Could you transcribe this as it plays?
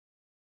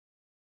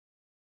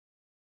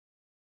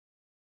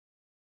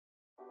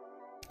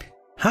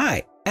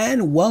Hi,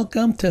 and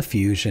welcome to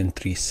Fusion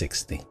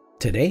 360.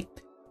 Today,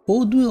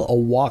 we'll do a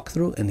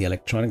walkthrough in the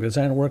electronic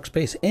design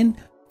workspace in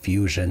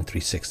Fusion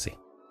 360.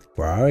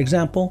 For our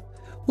example,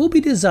 we'll be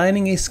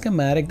designing a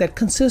schematic that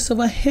consists of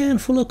a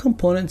handful of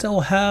components that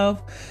will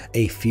have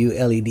a few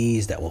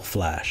LEDs that will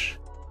flash.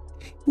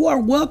 You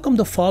are welcome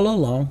to follow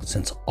along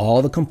since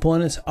all the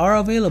components are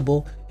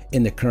available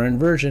in the current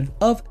version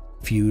of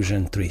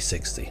Fusion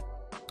 360.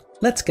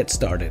 Let's get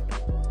started.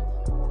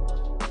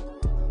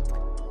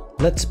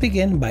 Let's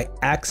begin by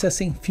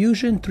accessing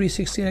Fusion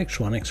 360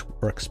 Electronics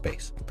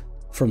Workspace.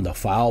 From the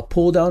File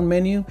pull-down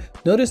menu,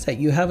 notice that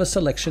you have a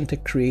selection to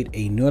create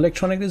a new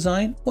electronic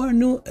design or a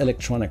new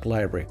electronic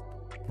library.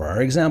 For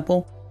our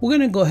example, we're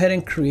going to go ahead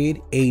and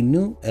create a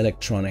new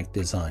electronic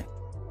design.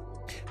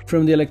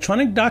 From the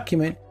electronic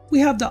document, we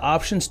have the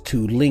options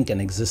to link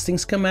an existing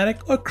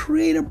schematic or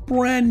create a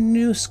brand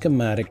new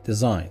schematic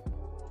design.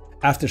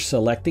 After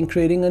selecting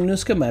creating a new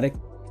schematic,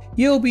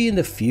 you'll be in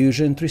the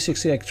Fusion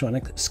 360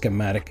 Electronic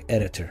Schematic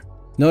Editor.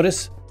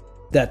 Notice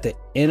that the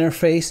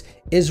interface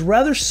is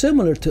rather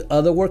similar to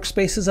other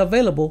workspaces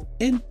available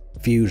in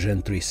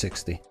Fusion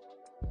 360.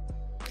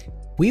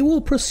 We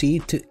will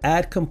proceed to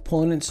add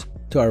components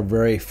to our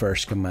very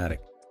first schematic.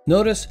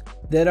 Notice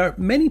there are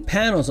many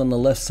panels on the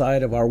left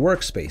side of our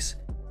workspace.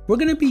 We're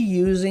going to be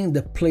using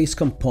the Place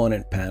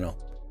Component panel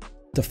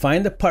to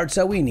find the parts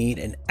that we need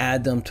and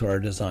add them to our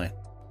design.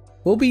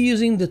 We'll be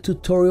using the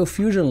Tutorial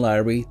Fusion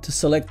library to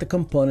select the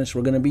components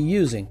we're going to be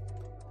using.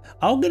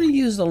 I'm going to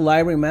use the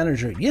Library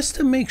Manager just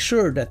to make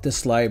sure that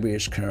this library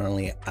is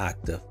currently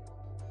active.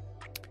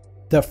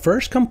 The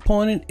first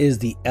component is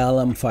the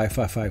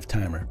LM555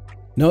 timer.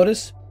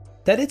 Notice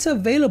that it's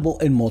available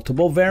in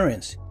multiple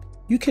variants.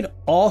 You can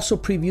also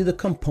preview the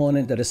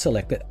component that is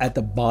selected at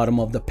the bottom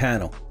of the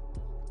panel.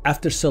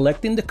 After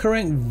selecting the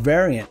current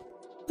variant,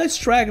 let's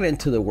drag it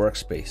into the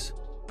workspace.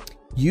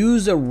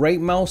 Use the right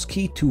mouse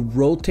key to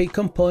rotate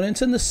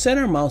components and the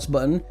center mouse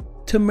button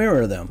to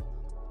mirror them.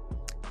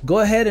 Go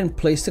ahead and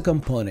place the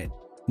component.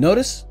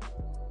 Notice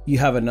you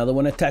have another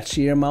one attached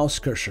to your mouse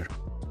cursor.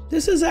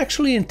 This is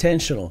actually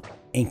intentional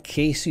in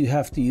case you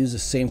have to use the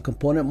same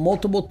component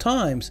multiple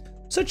times,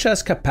 such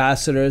as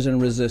capacitors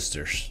and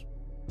resistors.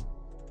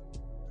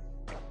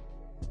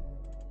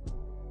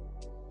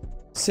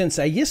 Since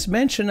I just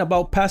mentioned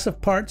about passive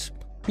parts,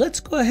 let's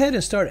go ahead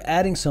and start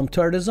adding some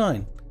to our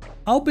design.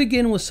 I'll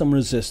begin with some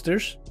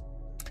resistors.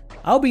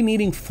 I'll be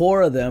needing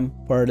 4 of them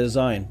for our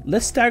design.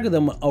 Let's stagger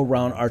them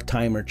around our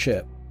timer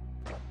chip.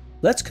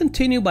 Let's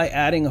continue by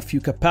adding a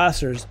few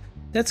capacitors.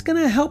 That's going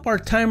to help our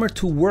timer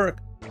to work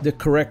the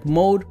correct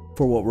mode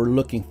for what we're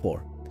looking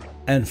for.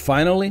 And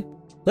finally,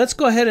 let's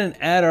go ahead and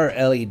add our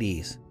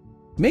LEDs.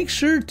 Make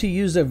sure to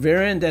use a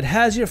variant that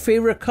has your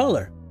favorite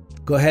color.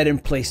 Go ahead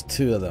and place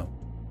 2 of them.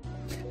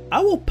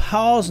 I will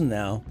pause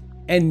now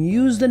and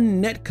use the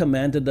net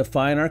command to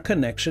define our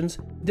connections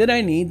that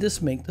I need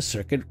to make the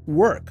circuit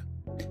work.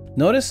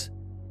 Notice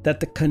that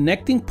the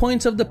connecting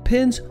points of the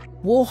pins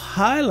will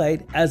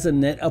highlight as the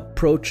net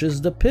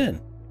approaches the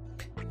pin.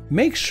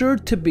 Make sure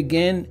to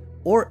begin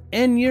or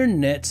end your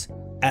nets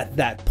at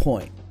that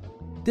point.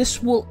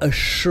 This will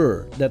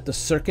assure that the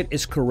circuit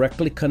is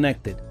correctly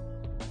connected.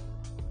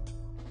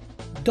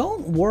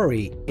 Don't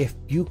worry if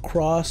you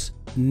cross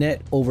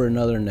net over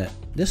another net.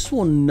 This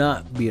will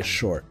not be a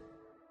short.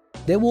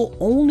 They will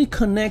only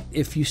connect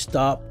if you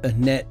stop a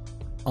net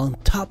on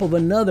top of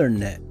another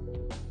net.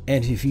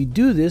 And if you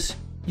do this,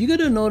 you're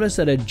going to notice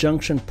that a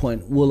junction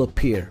point will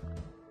appear.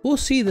 We'll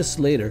see this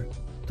later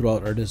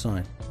throughout our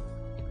design.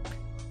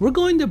 We're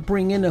going to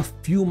bring in a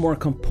few more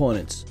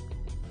components.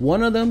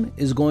 One of them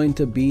is going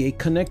to be a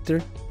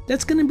connector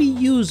that's going to be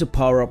used to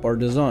power up our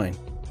design.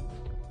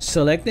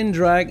 Select and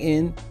drag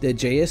in the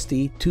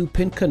JST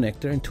 2-pin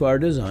connector into our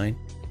design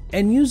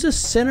and use the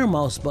center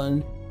mouse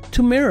button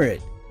to mirror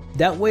it.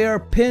 That way our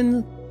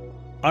pins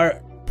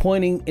are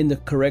pointing in the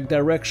correct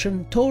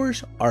direction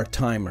towards our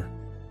timer.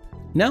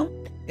 Now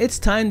it's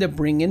time to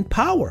bring in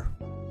power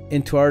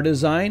into our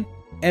design,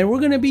 and we're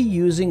going to be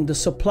using the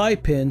supply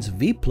pins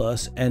V+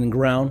 and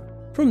ground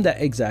from that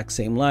exact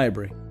same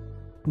library.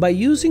 By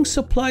using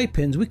supply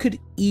pins, we could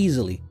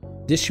easily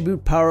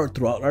distribute power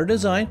throughout our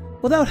design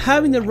without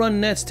having to run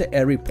nets to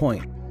every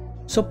point.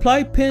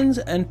 Supply pins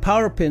and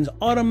power pins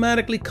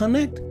automatically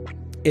connect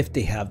if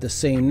they have the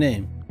same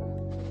name.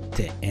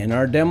 To end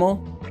our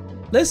demo,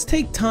 let's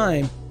take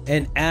time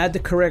and add the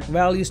correct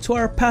values to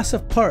our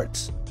passive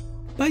parts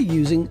by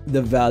using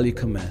the value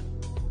command.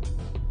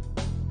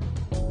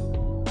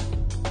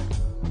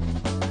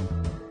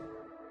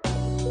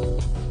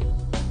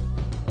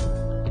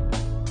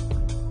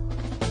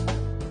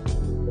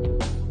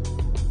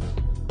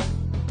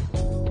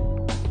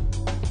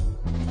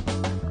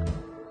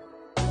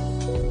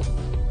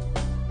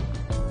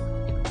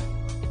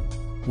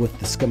 With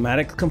the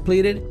schematic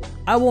completed,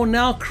 I will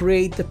now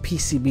create the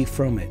PCB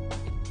from it.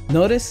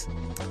 Notice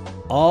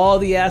all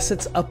the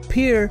assets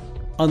appear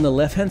on the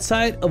left hand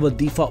side of a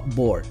default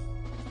board.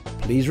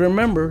 Please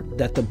remember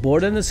that the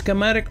board and the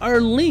schematic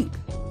are linked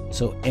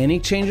so any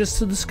changes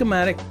to the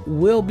schematic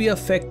will be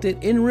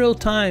affected in real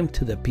time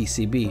to the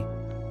PCB.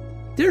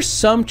 There's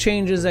some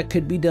changes that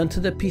could be done to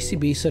the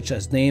PCB, such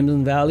as names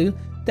and value,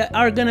 that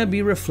are going to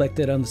be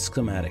reflected on the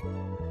schematic.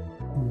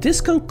 This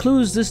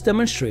concludes this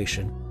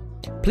demonstration.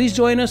 Please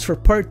join us for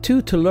part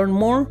 2 to learn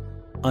more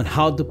on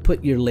how to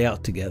put your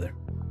layout together.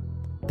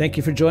 Thank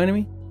you for joining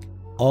me.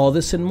 All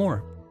this and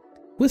more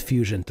with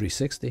Fusion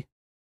 360.